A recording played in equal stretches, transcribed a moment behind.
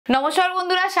নমস্কার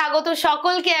বন্ধুরা, স্বাগত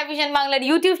সকলকে অ্যাভিশন বাংলার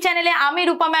ইউটিউব চ্যানেলে। আমি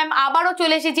রূপা ম্যাম আবারও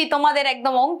চলে এসেছি তোমাদের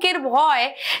একদম অঙ্কের ভয়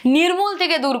নির্মূল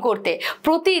থেকে দূর করতে।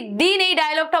 প্রতিদিন এই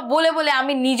ডায়লগটা বলে বলে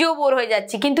আমি নিজেও বোর হয়ে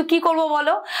যাচ্ছি, কিন্তু কি করব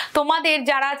বলো, তোমাদের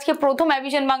যারা আজকে প্রথম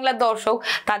অ্যাভিশন বাংলার দর্শক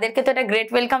তাদেরকে তো একটা গ্রেট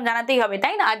ওয়েলকাম জানাতেই হবে,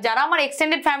 তাই না? আর যারা আমার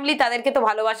এক্সটেন্ডেড ফ্যামিলি তাদেরকে তো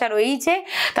ভালোবাসা রয়েছে।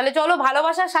 তাহলে চলো,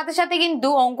 ভালোবাসার সাথে সাথে কিন্তু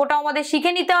অঙ্কটাও আমাদের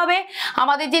শিখে নিতে হবে।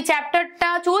 আমাদের যে চ্যাপ্টারটা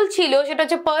চলছিল সেটা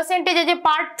হচ্ছে পার্সেন্টেজে যে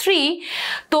পার্ট 3,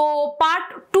 তো পার্ট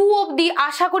 2 অবধি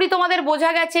আশা করি তোমাদের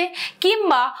বোঝা গেছে,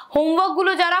 কিংবা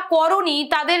হোমওয়ার্কগুলো যারা করোনি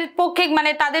তাদের পক্ষে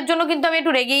মানে তাদের জন্য কিন্তু আমি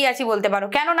একটু রেগেই আছি বলতে পারো।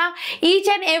 কেননা ইচ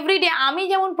অ্যান্ড এভরিডে আমি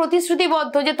যেমন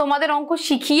প্রতিশ্রুতিবদ্ধ যে তোমাদের অঙ্ক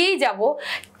শিখিয়েই যাব,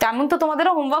 তেমন তো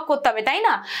তোমাদেরও হোমওয়ার্ক করতে হবে, তাই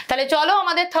না? তাহলে চলো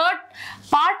আমাদের থার্ড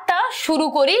পার্টটা শুরু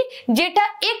করি, যেটা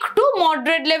একটু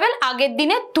মডারেট লেভেল আগের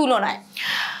দিনের তুলনায়।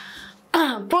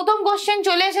 প্রথম কোশ্চেন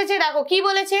চলে এসেছে, দেখো কি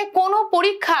বলেছে, কোন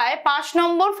পরীক্ষায় পাস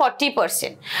নম্বর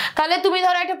 40%। তাহলে তুমি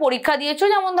ধরো একটা পরীক্ষা দিয়েছো,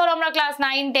 যেমন ধরো আমরা ক্লাস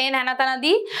 9, 10 হ্যানা তানা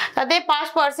দিই, তাতে পাস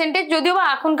পার্সেন্টেজ, যদিও বা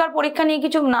এখনকার পরীক্ষা নিয়ে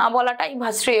কিছু না বলাটাই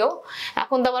শ্রেয়,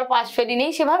 এখন তো আবার পাস ফেলি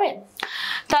নেই সেভাবে।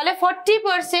 তাহলে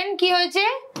 40% কি হয়েছে,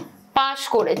 পাস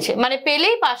করেছে, মানে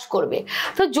পেলেই পাস করবে।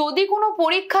 তো যদি কোনো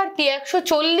পরীক্ষার্থী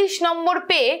 140 নম্বর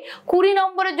পেয়ে 20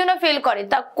 নম্বরের জন্য ফেল করে,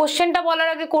 তা কোশ্চেনটা বলার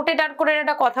আগে কোটেড আর করে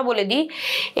একটা কথা বলে দিই,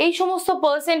 এই সমস্ত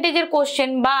পার্সেন্টেজের কোশ্চেন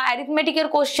বা অ্যারিথমেটিকের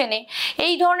কোশ্চেনে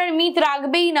এই ধরনের মিথ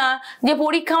রাখবেই না যে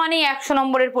পরীক্ষা মানে 100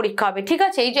 নম্বরের পরীক্ষা হবে, ঠিক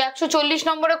আছে? এই যে 140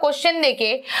 নম্বরের কোশ্চেন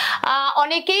দেখে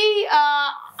অনেকেই,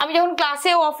 আমি যখন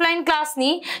ক্লাসে অফলাইন ক্লাস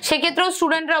নিই সেক্ষেত্রেও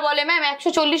স্টুডেন্টরা বলে, ম্যাম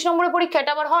 140 নম্বরের পরীক্ষা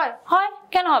এটা আবার হয়?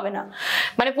 কেন হবে না?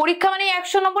 মানে পরীক্ষা মানে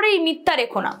 100 নম্বরে, এই মিথ্যা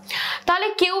রেখো না। তাহলে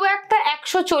কেউ একটা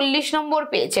 140 নম্বর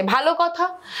পেয়েছে, ভালো কথা,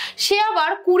 সে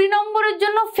আবার 20 নম্বরের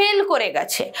জন্য ফেল করে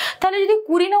গেছে। তাহলে যদি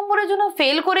 20 নম্বরের জন্য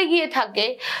ফেল করে গিয়ে থাকে,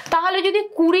 তাহলে যদি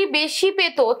 20 বেশি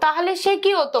পেত তাহলে সে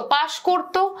কি হতো, পাস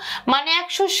করতো, মানে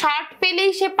 160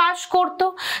 পেলেই সে পাস করতো।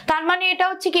 তার মানে এটা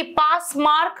হচ্ছে কি পাস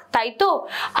মার্ক, তাই তো?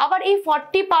 আবার এই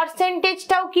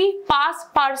 40%টাও কি পাস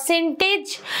পার্সেন্টেজ।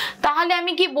 তাহলে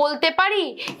আমি কি বলতে পারি,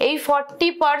 এই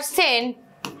 40%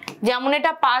 যেমন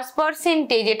এটা পাস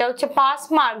পার্সেন্টেজ, এটা হচ্ছে পাস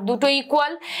মার্ক, দুটো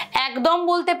ইকুয়াল, একদম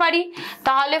বলতে পারি।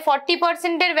 তাহলে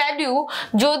 40%-এর ভ্যালু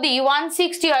যদি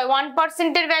 160 হয়,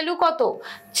 1%-এর ভ্যালু কত,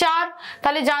 4।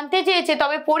 তাহলে জানতে চেয়েছে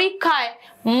তবে পরীক্ষায়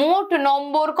মোট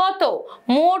নম্বর কত,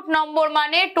 মোট নম্বর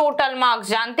মানে টোটাল মার্কস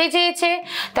জানতে চেয়েছে।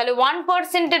 তাহলে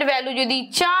 1%-এর ভ্যালু যদি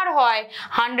 4 হয়,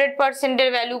 100%-এর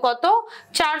ভ্যালু কত,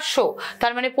 400।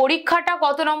 তার মানে পরীক্ষাটা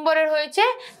কত নম্বরের হয়েছে,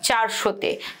 400-তে।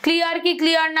 ক্লিয়ার কি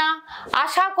ক্লিয়ার না?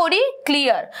 আশা করি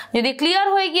ক্লিয়ার। যদি ক্লিয়ার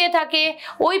হয়ে গিয়ে থাকে,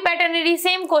 ওই প্যাটার্নেরই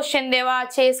সেম কোশ্চেন দেওয়া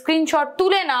আছে, স্ক্রিনশট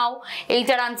তুলে নাও,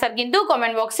 এইটার আনসার কিন্তু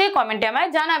কমেন্ট বক্সে কমেন্টে আমায়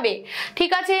জানাবে,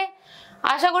 ঠিক আছে?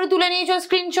 আশা করি তুলে নিয়েছো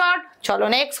স্ক্রিনশট। চলো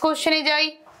নেক্সট কোশ্চেনে যাই।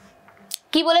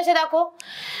 কি বলেছে দেখো,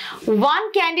 one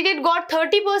candidate got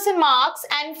 30% marks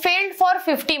and failed for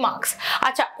 50 marks।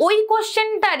 আচ্ছা, ওই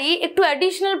কোশ্চেনটারই একটু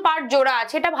অ্যাডিশনাল পার্ট জোড়া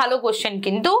আছে, এটা ভালো কোশ্চেন,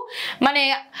 কিন্তু মানে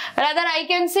rather I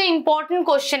can say important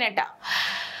question এটা।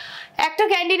 একটা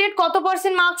ক্যান্ডিডেট কত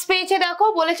পার্সেন্ট মার্কস পেয়েছে দেখো,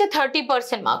 বলেছে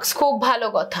 30% মার্কস, খুব ভালো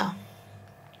কথা।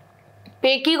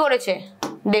 পেয়ে কি করেছে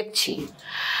দেখছি।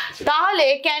 তাহলে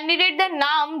ক্যান্ডিডেটদের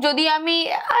নাম যদি আমি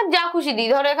যা খুশি দিই,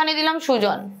 ধরো এখানে দিলাম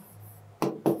সুজন,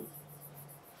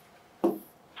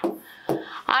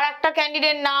 আর একটা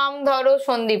ক্যান্ডিডেট নাম ধরো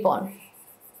সন্দীপন,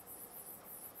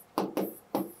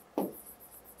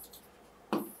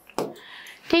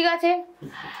 ঠিক আছে?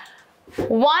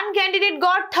 one candidate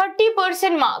got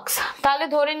 30% marks, তাহলে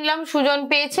ধরে নিলাম সুজন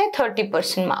পেয়েছে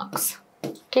 30% মার্কস,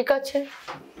 ঠিক আছে?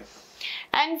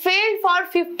 and failed for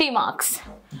 50 marks,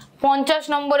 50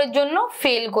 নম্বরের জন্য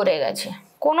ফেল করে গেছে,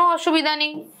 কোনো অসুবিধা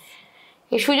নেই,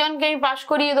 এই সুজনকে আমি পাস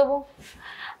করিয়ে দেবো।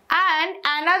 and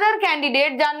another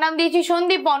candidate যার নাম দিয়েছি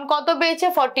সন্দীপন, কত পেয়েছে,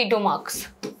 42 মার্কস,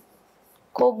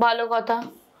 খুব ভালো কথা,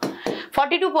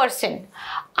 42%।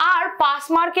 আর পাস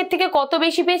মার্কের থেকে কত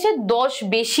বেশি পেয়েছে, 10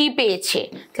 বেশি পেয়েছে।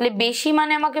 তাহলে বেশি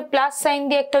মানে আমাকে প্লাস সাইন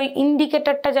দিয়ে একটা ওই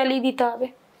ইন্ডিকেটরটা জ্বালিয়ে দিতে হবে।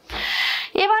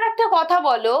 এবার একটা কথা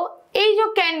বলো, এই যে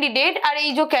ক্যান্ডিডেট আর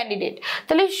এই যে ক্যান্ডিডেট,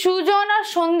 তাহলে সুজন আর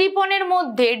সন্দীপনের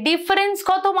মধ্যে ডিফারেন্স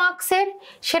কত মার্কসের,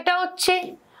 সেটা হচ্ছে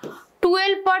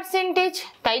 12%,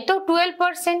 তাই তো?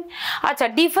 12%। আচ্ছা,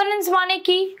 ডিফারেন্স মানে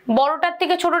কি, বড়টার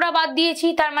থেকে ছোটটা বাদ দিয়েছি,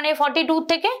 তার মানে 42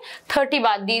 থেকে 30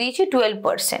 বাদ দিয়ে দিয়েছি,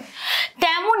 12%।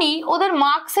 তেমনি ওদের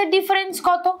মার্কসের ডিফারেন্স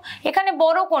কত, এখানে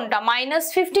বড় কোনটা,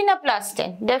 -50 না +10?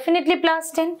 ডেফিনেটলি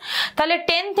 +10। তাহলে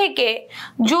 10 থেকে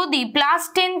যদি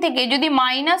 +10 থেকে যদি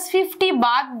 -50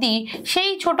 বাদ দিই,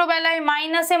 সেই ছোটবেলায়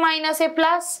মাইনাসে মাইনাসে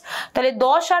প্লাস, তাহলে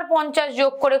 10 আর 50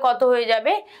 যোগ করে কত হয়ে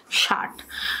যাবে, 60।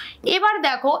 এবার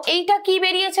দেখো এইটা কি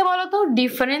বেরিয়েছে বলো তো,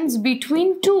 ডিফারেন্স বিটুইন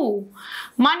টু,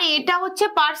 মানে এটা হচ্ছে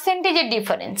পার্সেন্টেজের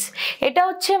ডিফারেন্স, এটা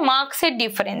হচ্ছে মার্কসের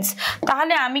ডিফারেন্স।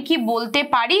 তাহলে আমি কি বলতে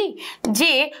পারি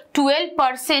যে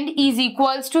 12% ইজ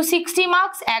ইকুয়ালস টু 60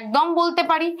 মার্কস? একদম বলতে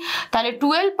পারি। তাহলে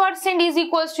 12% ইজ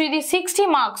ইকুয়ালস টু যদি 60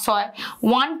 মার্কস হয়,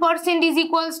 1% ইজ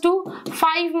ইকুয়ালস টু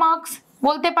 5 মার্কস,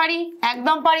 বলতে পারি,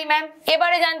 একদম পারি ম্যাম।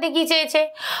 এবারে জানতে কি চেয়েছে,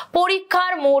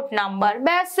 পরীক্ষার মোট নাম্বার।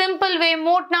 ব্যাস সিম্পল ওয়ে,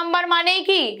 মোট নাম্বার মানেই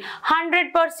কি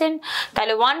 100%।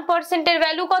 তাহলে 1% এর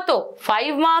ভ্যালু কত?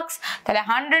 5 মার্কস। তাহলে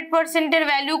 100% এর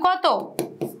ভ্যালু কত?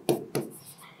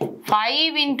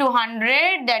 5 into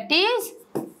 100, দ্যাট ইজ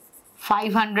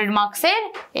 500 মার্কসের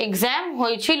এক্সাম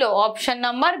হয়েছিল। Option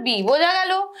number B. বোঝা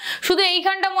গেল? শুধু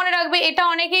এইখানটা মনে রাখবে, এটা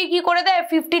অনেকেই কি করে দেয়,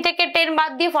 50 থেকে 10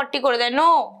 বাদ দিয়ে 40 করে দেয়।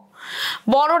 নো,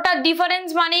 বড়টার ডিফারেন্স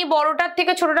মানেই বড়টার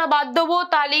থেকে ছোটটা বাদ দেবো,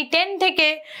 তাহলে 10 থেকে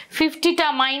 50টা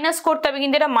মাইনাস করতে হবে,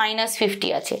 কিন্তু এটা -50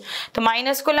 আছে, তো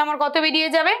মাইনাস করলে আমার কত বেরিয়ে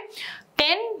যাবে?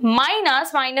 10 মাইনাস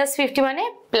 -50 মানে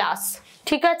প্লাস,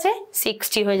 ঠিক আছে,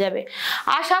 60 হয়ে যাবে।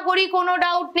 আশা করি কোনো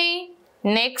ডাউট নেই।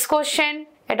 নেক্সট কোশ্চেন,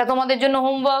 এটা তোমাদের জন্য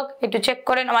হোমওয়ার্ক, একটু চেক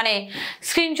করে মানে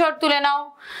স্ক্রিনশট তুলে নাও।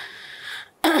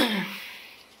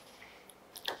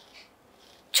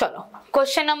 চলো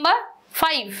কোশ্চেন নাম্বার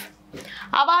 5।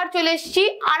 আবার চলে এসেছি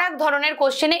আর এক ধরনের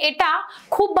কোশ্চেনে। এটা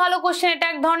খুব ভালো কোশ্চেন, এটা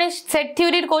এক ধরনের সেট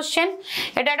থিওরির কোশ্চেন,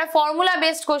 এটা একটা ফর্মুলা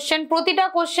বেসড কোশ্চেন। প্রতিটা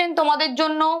কোশ্চেন তোমাদের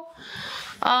জন্য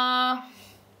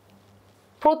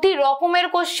প্রতি রকমের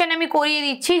কোশ্চেন আমি করিয়ে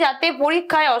দিচ্ছি যাতে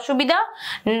পরীক্ষায় অসুবিধা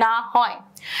না হয়।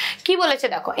 কি বলেছে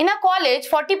দেখো, in a college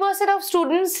 40% of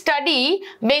students study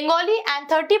Bengali and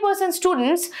 30%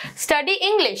 students study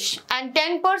English and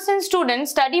 10% students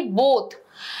study both.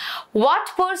 What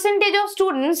percentage of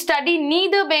students study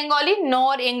neither Bengali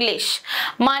nor English?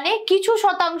 মানে কিছু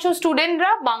শতাংশ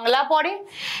স্টুডেন্টরা বাংলা পড়ে,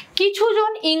 কিছু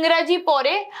জন ইংরেজি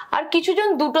পড়ে, আর কিছু জন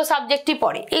দুটো সাবজেক্টই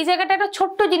পড়ে। এই জায়গাটা একটা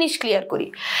ছোট্ট জিনিস ক্লিয়ার করি।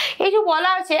 এই যে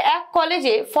বলা আছে এক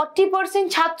কলেজে 40%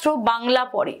 ছাত্র বাংলা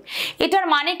পড়ে, এটার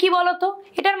মানে কি বলতো?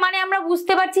 এটার মানে আমরা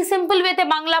বুঝতে পারছি সিম্পল ওয়েতে,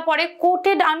 বাংলা পড়ে।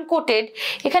 কোটেড আনকোটেড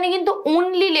এখানে কিন্তু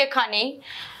অনলি লেখা নেই।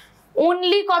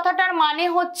 অনলি কথাটার মানে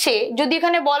হচ্ছে, যদি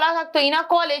এখানে বলা থাকতো in a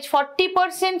college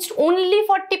 40% only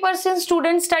 40%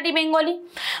 student study Bengali,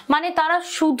 মানে তারা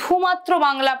শুধুমাত্র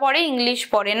বাংলা পড়ে, ইংলিশ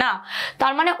পড়ে না।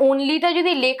 তার মানে অনলিটা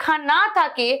যদি লেখা না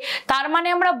থাকে, তার মানে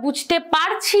আমরা বুঝতে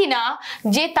পারছি না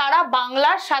যে তারা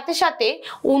বাংলার সাথে সাথে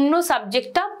অন্য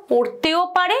সাবজেক্টটা পড়তেও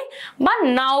পারে বা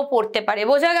নাও পড়তে পারে।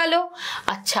 বোঝা গেল?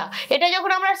 আচ্ছা, এটা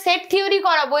যখন আমরা সেট থিওরি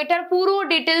করাবো, এটার পুরো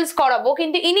ডিটেলস করাবো,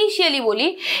 কিন্তু ইনিশিয়ালি বলি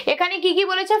এখানে কি কি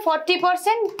বলেছে,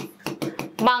 40%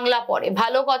 বাংলা পড়ে,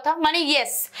 ভালো কথা, মানে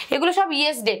ইয়েস, এগুলো সব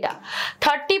ইয়েস ডেটা।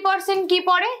 30% কি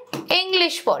পড়ে,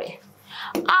 ইংলিশ পড়ে,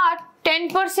 আর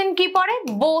 10% কি পড়ে,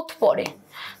 বোথ পড়ে,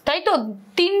 তাই তো?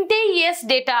 তিনটেই ইয়েস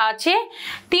ডেটা আছে,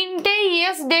 তিনটেই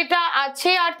ইয়েস ডেটা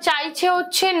আছে, আর চাইছে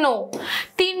হচ্ছে নো।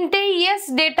 তিনটেই ইয়েস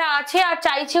ডেটা আছে আর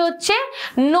চাইছে হচ্ছে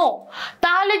নো।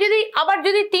 তাহলে যদি আবার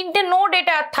যদি তিনটে নো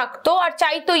ডেটা থাকতো আর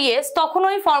চাইতো ইয়েস, তখন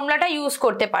ওই ফর্মুলাটা ইউজ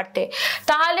করতে পারতে।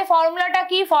 তাহলে ফর্মুলাটা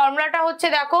কি? ফর্মুলাটা হচ্ছে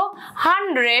দেখো,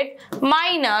 100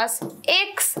 minus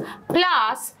x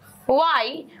plus Y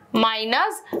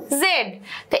minus Z.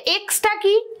 তো এক্সটা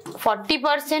কি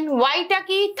 40%, ওয়াইটা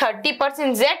কি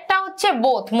 30%, জেডটা হচ্ছে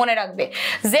বোথ। মনে রাখবে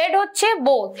জেড হচ্ছে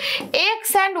both.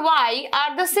 X and Y are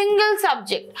the single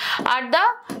subject,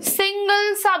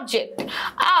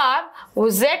 আর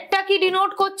জেডটা কি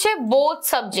ডিনোট করছে, বোথ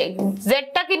সাবজেক্ট।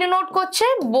 জেডটা কি ডিনোট করছে,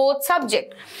 বোথ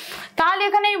সাবজেক্ট। তাহলে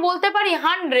এখানে আমি বলতে পারি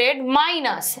 100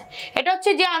 মাইনাস, এটা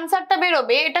হচ্ছে যে আনসারটা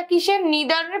বেরোবে, এটা কিসের,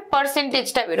 নিদার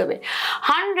পার্সেন্টেজটা বেরোবে।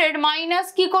 100 মাইনাস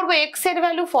কি করবো, এক্স এর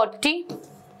ভ্যালু 40,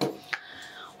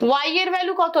 ওয়াই এর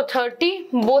ভ্যালু কত 30,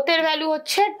 বোথের ভ্যালু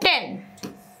হচ্ছে 10।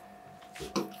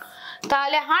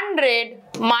 তাহলে 100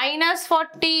 মাইনাস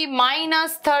 40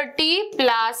 মাইনাস 30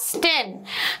 প্লাস 10,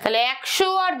 তাহলে 100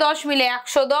 আর 10 মিলে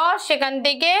 110, সেখান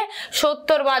থেকে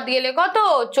 70 বাদ গেলে কত,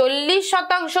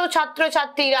 40%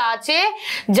 ছাত্রছাত্রীরা আছে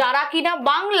যারা কিনা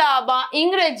বাংলা বা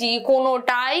ইংরেজি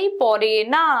কোনোটাই পড়ে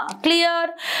না। ক্লিয়ার?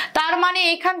 তার মানে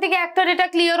এখান থেকে একটা ডেটা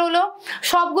ক্লিয়ার হলো।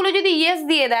 সবগুলো যদি ইয়েস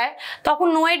দিয়ে দেয় তখন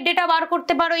নো এর ডেটা বার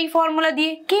করতে পারো এই ফর্মুলা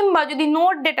দিয়ে, কিংবা যদি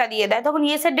নোর ডেটা দিয়ে দেয় তখন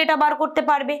ইয়েস এর ডেটা বার করতে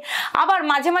পারবে। আবার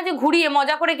মাঝে মাঝে ঘুরিয়ে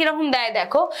মজা করে কিরকম দেয়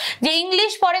দেখো, যে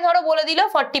ইংলিশ পরে ধরো বলে দিল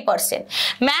 40%,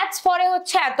 ম্যাথস পরে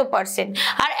হচ্ছে এত পার্সেন্ট,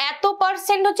 আর এত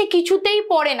পার্সেন্ট হচ্ছে কিছুতেই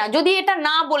পড়ে না। যদি এটা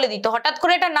না বলে দিত, হঠাৎ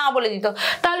করে এটা না বলে দিত,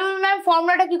 তাহলে ম্যাম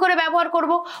ফর্মুলাটা কি করে ব্যবহার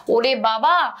করব? ওরে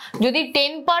বাবা, যদি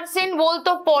 10%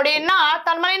 বলতো পড়ে না,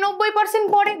 তার মানে 90%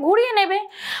 পড়ে, ঘুরিয়ে নেবে।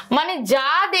 মানে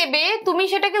যা দেবে তুমি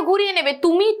সেটাকে ঘুরিয়ে নেবে,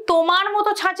 তুমি তোমার মতো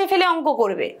ছাঁচে ফেলে অঙ্ক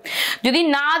করবে। যদি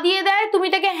না দিয়ে দেয় তুমি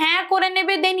তাকে হ্যাঁ করে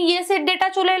নেবে, দেন ইয়েস এর ডেটা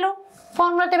চলে এলো।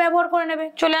 ফর্মুলাতে ব্যবহার করে নেবে,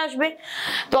 চলে আসবে।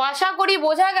 তো আশা করি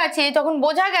বোঝা গেছে। যখন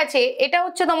বোঝা গেছে, এটা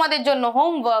হচ্ছে তোমাদের জন্য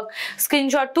হোমওয়ার্ক।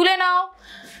 স্ক্রিনশট তুলে নাও,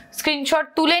 স্ক্রিনশট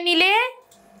তুলে নিলে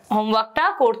হোমওয়ার্কটা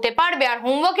করতে পারবে। আর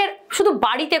হোমওয়ার্কের শুধু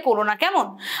বাড়িতে করো না, কেমন?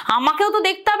 আমাকেও তো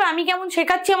দেখতে হবে আমি কেমন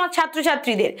শেখাচ্ছি আমার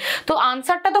ছাত্রছাত্রীদের। তো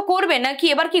আনসারটা তো করবে নাকি,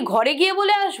 এবার কি ঘরে গিয়ে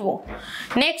বলে আসবো?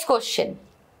 নেক্সট কোশ্চেন,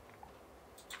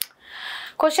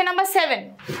 কোশ্চেন নাম্বার 7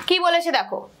 কি বলেছে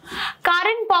দেখো,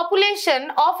 current population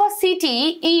of a city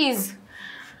is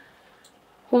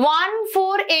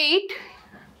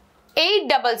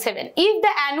 148,877. If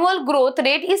the annual growth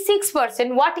rate is 6%,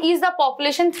 what is the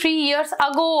population 3 years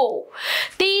ago?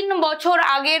 3 বছর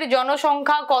আগের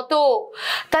জনসংখ্যা কত?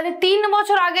 তাহলে 3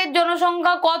 বছর আগের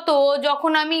জনসংখ্যা কত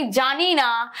যখন আমি জানি না,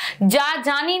 যা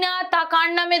জানি না তা কার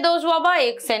নামে দোষ বাবা?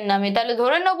 এক্স এর নামে। তাহলে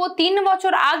ধরে নেবো 3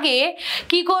 বছর আগে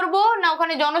কি করব না,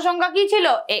 ওখানে জনসংখ্যা কি ছিল?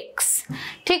 এক্স।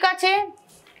 ঠিক আছে,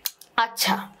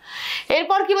 আচ্ছা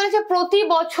এরপর কি বলেছে, প্রতি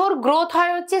বছর গ্রোথ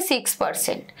হয় হচ্ছে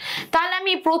 6%। তাহলে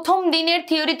আমি প্রথম দিনের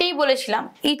থিওরিতেই বলেছিলাম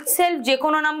ইটসেলফ, যে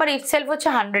কোনো নাম্বার ইটসেলফ হচ্ছে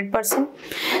 100%।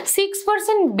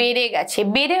 6% বেড়ে গেছে,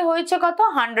 বেড়ে হয়েছে কত?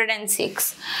 106।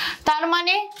 তার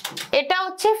মানে এটা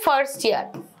হচ্ছে ফার্স্ট ইয়ার,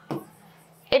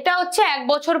 এটা হচ্ছে 1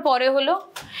 বছর পরে হলো,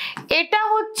 এটা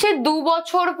হচ্ছে 2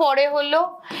 বছর পরে হলো,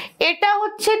 এটা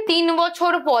হচ্ছে 3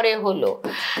 বছর পরে হলো।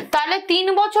 তাহলে 3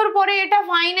 বছর পরে এটা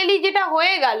ফাইনালি যেটা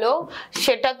হয়ে গেল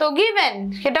সেটা তো গিভেন।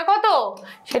 সেটা কত?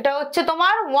 সেটা হচ্ছে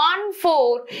তোমার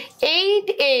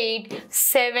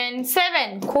 148,877।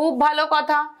 খুব ভালো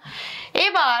কথা।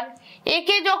 এবার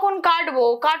একে যখন কাটবো,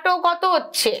 কাটো, কত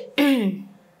হচ্ছে?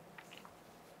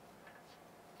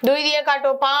 2 দিয়ে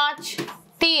কাটো 5,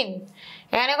 3,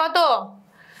 এখানে কত?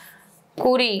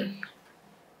 20।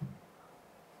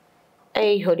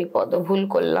 এই হরিপদ, ভুল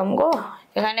করলাম গো,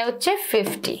 এখানে হচ্ছে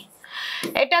 50।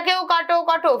 এটাকেও কাটো,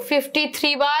 কাটো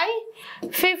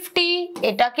 53/50।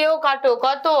 এটাকেও কাটো,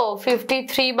 কত?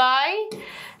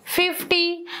 53/50।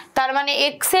 তার মানে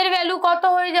x এর ভ্যালু কত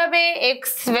হয়ে যাবে? x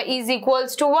is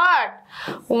equals to what?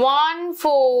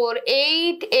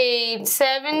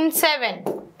 148,877।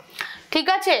 ঠিক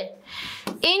আছে,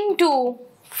 into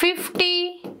 50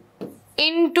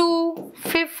 into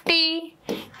 50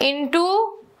 into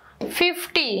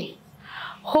 50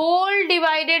 whole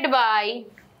divided by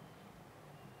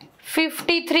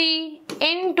 53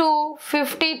 into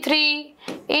 53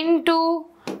 into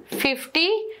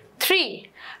 53।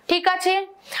 ঠিক আছে,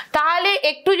 তাহলে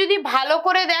একটু যদি ভালো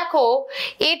করে দেখো,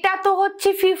 এটা তো হচ্ছে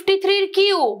 53 এর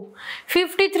কিউব,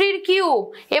 53 এর কিউব।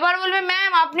 এবার বলবে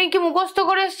ম্যাম আপনি কি মুখস্থ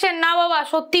করে এসেছেন? না বাবা,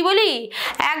 সত্যি বলি,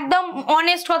 একদম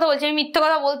অনেস্ট কথা বলছি, আমি মিথ্যে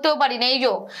কথা বলতেও পারি না। এই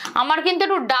যে আমার কিন্তু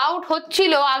একটু ডাউট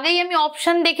হচ্ছিল, আগেই আমি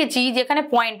অপশন দেখেছি যেখানে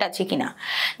পয়েন্ট আছে কিনা।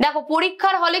 দেখো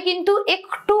পরীক্ষার হলে কিন্তু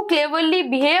একটু ক্লেভারলি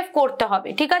বিহেভ করতে হবে,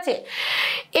 ঠিক আছে?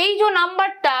 এই যে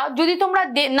নাম্বারটা যদি তোমরা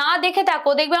না দেখে থাকো,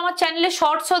 দেখবে আমার চ্যানেলে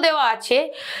শর্টসও দেওয়া আছে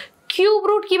কিউব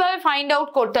রুট কিভাবে ফাইন্ড আউট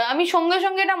করতে হয়। আমি সঙ্গে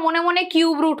সঙ্গে এটা মনে মনে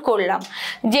কিউব রুট করলাম,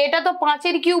 যে এটা তো 5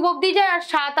 এর কিউব অবধি যায় আর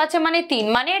 7 আছে মানে 3,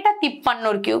 মানে এটা 53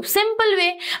 এর কিউব। সিম্পল ওয়ে,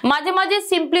 মাঝে মাঝে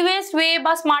সিম্পলিয়েস্ট ওয়ে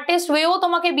বা স্মার্টেস্ট ওয়েও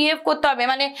তোমাকে বিহেভ করতে হবে,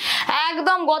 মানে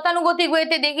একদম গতানুগতিক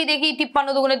ওয়েতে দেখি 53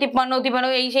 দুগুণে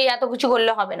 53 এই সেই এত কিছু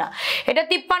করলে হবে না। এটা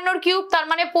 53 এর কিউব, তার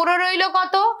মানে পড়ে রইল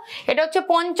কত? এটা হচ্ছে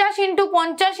 50 ইন্টু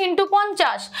 50 ইন্টু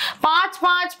 50, 5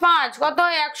 5 5 কত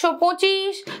হয়?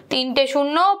 125। 3টে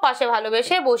শূন্য পাশে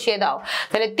ভালোবেসে বসিয়ে দাও।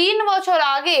 তাহলে 3 বছর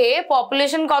আগে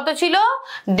পপুলেশন কত ছিল?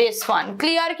 this one।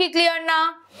 ক্লিয়ার কি ক্লিয়ার না?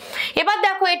 এবার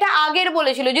দেখো এটা আগের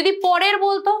বলেছিল, যদি পরের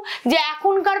বলতো যে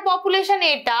এখনকার পপুলেশন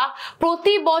এটা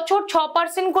প্রতি বছর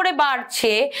 6% করে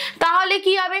বাড়ছে, তাহলে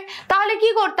কি হবে? তাহলে কি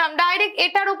করতাম? ডাইরেক্ট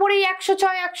এটার উপরেই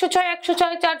 106 106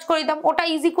 106 চার্জ করে দিতাম, ওটা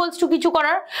ইজ ইকুয়ালস টু কিছু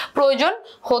করার প্রয়োজন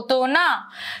হতো না।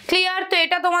 ক্লিয়ার? তো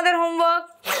এটা তোমাদের হোমওয়ার্ক,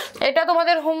 এটা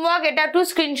তোমাদের হোমওয়ার্ক, এটা একটু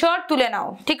স্ক্রিনশট তুলে নাও,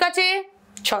 ঠিক আছে?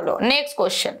 চলো নেক্সট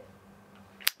কোশ্চেন,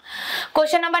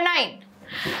 কোশ্চেন নাম্বার 9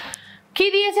 কি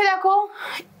দিয়েছে দেখো,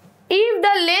 if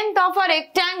the length of a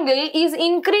rectangle is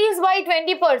increased by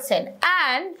 20%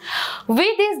 and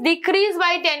width is decreased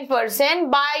by 10%,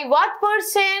 by what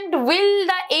percent will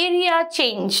the area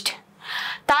changed?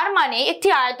 তার মানে একটি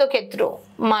আয়তক্ষেত্র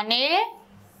মানে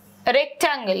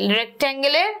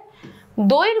রেক্ট্যাঙ্গেলের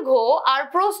দৈর্ঘ্য আর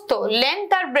প্রস্থ,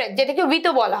 লেন্থ আর ব্রেথ, যেটাকে উইথ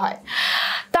বলা হয়,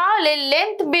 তাহলে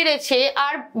লেন্থ বেড়েছে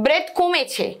আর ব্রেথ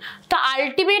কমেছে, তো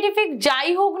আলটিমেট ইফেক্ট যাই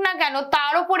হোক না কেন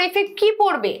তার উপর এফেক্ট কি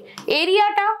পড়বে?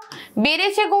 এরিয়াটা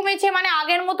বেড়েছে কমেছে মানে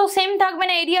আগের মতো সেম থাকবে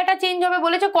না, এরিয়াটা চেঞ্জ হবে।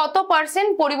 বলেছে কত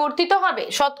পার্সেন্ট পরিবর্তিত হবে,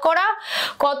 শতকরা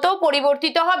কত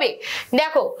পরিবর্তিত হবে।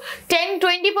 দেখো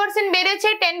 20% বেড়েছে,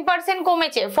 10%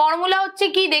 কমেছে। ফর্মুলা হচ্ছে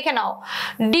কি দেখে নাও,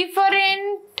 ডিফারেন্ট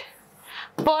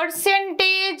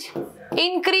পার্সেন্টেজ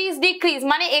ইনক্রিজ ডিক্রিজ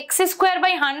মানে এক্স স্কোয়ার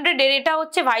বাই 100 এর এটা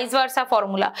হচ্ছে ভাইস ভার্সা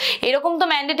ফর্মুলা। এরকম তো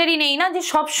ম্যান্ডেটরি নেই না যে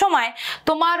সব সময়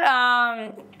তোমার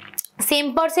সেম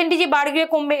পার্সেন্টেজে বাড়বে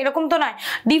কমবে, এরকম তো নয়,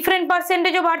 ডিফারেন্ট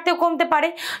পার্সেন্টেজও বাড়তেও কমতে পারে।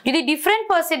 যদি ডিফারেন্ট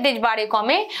পার্সেন্টেজ বাড়ে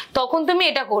কমে তখন তুমি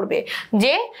এটা করবে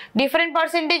যে ডিফারেন্ট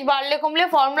পার্সেন্টেজ বাড়লে কমলে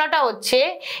ফর্মুলাটা হচ্ছে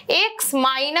x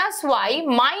minus Y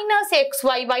minus x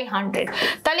Y by 100।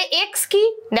 তাহলে এক্স কি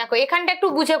দেখো এখানটা একটু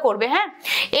বুঝে করবে, হ্যাঁ।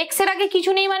 এক্স এর আগে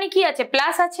কিছু নেই মানে কি আছে,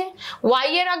 প্লাস আছে। ওয়াই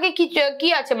এর আগে কি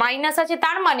আছে, মাইনাস আছে।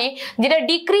 তার মানে যেটা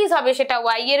ডিক্রিজ হবে সেটা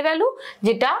ওয়াই এর ভ্যালু,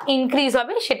 যেটা ইনক্রিজ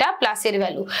হবে সেটা প্লাসের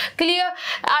ভ্যালু। ক্লিয়ার?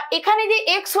 আর এখানে যে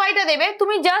এক্স ওয়াইটা দেবে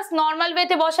তুমি জাস্ট নর্মাল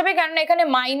ওয়েতে বসাবে, কারণ এখানে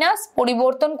মাইনাস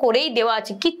পরিবর্তন করেই দেওয়া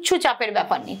আছে, কিচ্ছু চাপের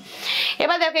ব্যাপার নেই।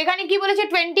 এবার দেখো এখানে কি বলেছে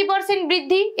 20%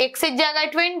 বৃদ্ধি, এক্স এর জায়গায়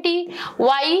 20,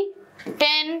 ওয়াই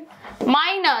 10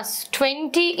 মাইনাস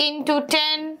 20 ইন্টু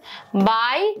 10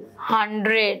 বাই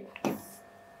 100।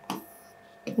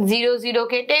 0 0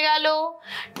 কেটে গেল,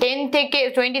 10 থেকে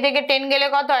 20 থেকে 10 গেলে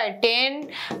কত হয় 10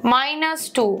 মাইনাস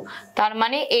 2, তার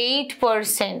মানে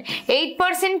 8%।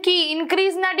 8% কি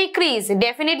ইনক্রিজ না ডিক্রিজ?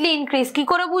 Definitely increase. কি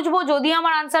করে বুঝবো? যদি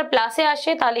আমার আনসার প্লাসে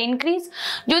আসে তাহলে ইনক্রিজ,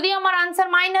 যদি আমার আনসার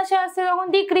মাইনাসে আসে তখন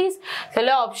ডিক্রিজ।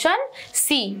 তাহলে অপশন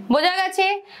সি। বোঝা গেছে?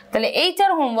 তাহলে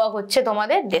এইটার হোমওয়ার্ক হচ্ছে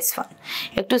তোমাদের this one।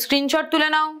 একটু স্ক্রিনশট তুলে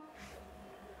নাও।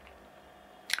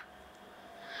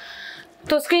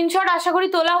 তো স্ক্রিনশট আশা করি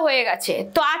তোলা হয়ে গেছে।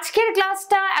 তো আজকের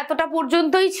ক্লাসটা এতটা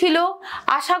পর্যন্তই ছিল,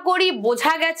 আশা করি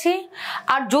বোঝা গেছে।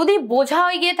 আর যদি বোঝা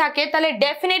হয়ে গিয়ে থাকে তাহলে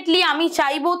ডেফিনেটলি আমি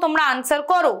চাইবো তোমরা আনসার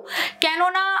করো।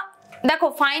 কেননা দেখো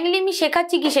ফাইনালি আমি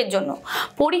শেখাচ্ছি কিসের জন্য,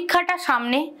 পরীক্ষাটা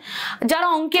সামনে। যারা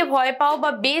অঙ্কে ভয় পাও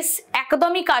বা বেস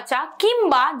একদমই কাঁচা,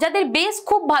 কিংবা যাদের বেস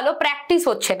খুব ভালো প্র্যাকটিস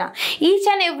হচ্ছে না, ইচ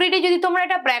অ্যান্ড এভরিডে যদি তোমরা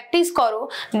এটা প্র্যাকটিস করো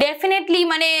ডেফিনেটলি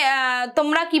মানে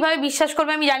তোমরা কিভাবে বিশ্বাস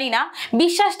করবে আমি জানি না,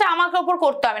 বিশ্বাসটা আমাকে ওপর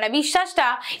করতে হবে না, বিশ্বাসটা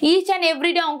ইচ অ্যান্ড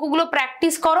এভরিডে অঙ্কগুলো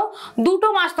প্র্যাকটিস করো। 2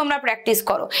 মাস তোমরা প্র্যাকটিস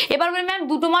করো। এবার বলে ম্যাম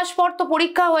 2 মাস পর তো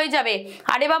পরীক্ষা হয়ে যাবে।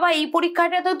 আরে বাবা এই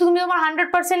পরীক্ষাটা তো তুমি তোমার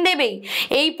 100% দেবেই।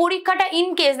 এই পরীক্ষাটা ইন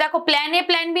কেস দেখো প্ল্যান এ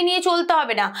প্ল্যান বি নিয়ে চলতে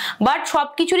হবে না, বাট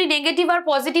সবকিছুরই নেগেটিভ আর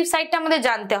পজিটিভ সাইডটা আমাদের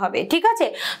জানতে হবে, ঠিক আছে?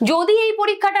 যদি এই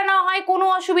পরীক্ষাটা না হয় কোনো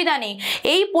অসুবিধা নেই,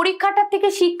 এই পরীক্ষাটার থেকে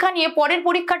শিক্ষা নিয়ে পরের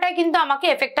পরীক্ষাটায় কিন্তু আমাকে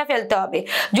এফেক্টটা ফেলতে হবে।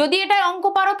 যদি এটা অঙ্ক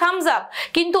পারো থামস আপ,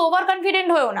 কিন্তু ওভার কনফিডেন্ট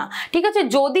হয়েও না, ঠিক আছে?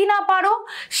 যদি না পারো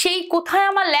সেই কোথায়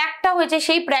আমার ল্যাকটা হয়েছে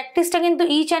সেই প্র্যাকটিসটা কিন্তু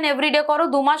ইচ অ্যান্ড এভরিডে করো।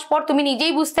 2 মাস পর তুমি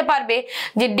নিজেই বুঝতে পারবে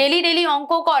যে ডেলি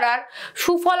অঙ্ক করার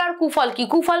সুফল আর কুফল কি।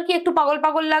 কুফল কি একটু পাগল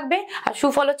পাগল লাগবে, আর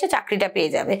সুফল হচ্ছে চাকরিটা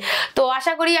পেয়ে যাবে। তো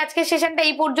আশা করি আজকের সেশনটা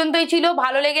এই পর্যন্তই ছিল।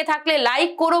 ভালো লেগে থাকলে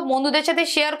লাইক করো, বন্ধুদের সাথে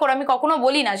শেয়ার করো। আমি কখনো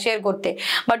বলি না শেয়ার করতে,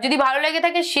 বাট যদি ভালো লেগে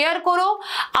থাকে শেয়ার করো।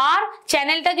 আর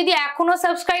চ্যানেলটা যদি এখনো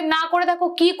সাবস্ক্রাইব না করে থাকো,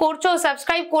 কি করছো,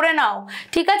 সাবস্ক্রাইব করে নাও,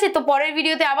 ঠিক আছে? তো পরের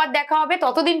ভিডিওতে আবার দেখা হবে।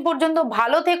 ততদিন পর্যন্ত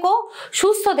ভালো থেকো,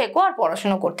 সুস্থ থেকো আর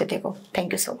পড়াশোনা করতে থেকো। Thank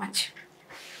you so much.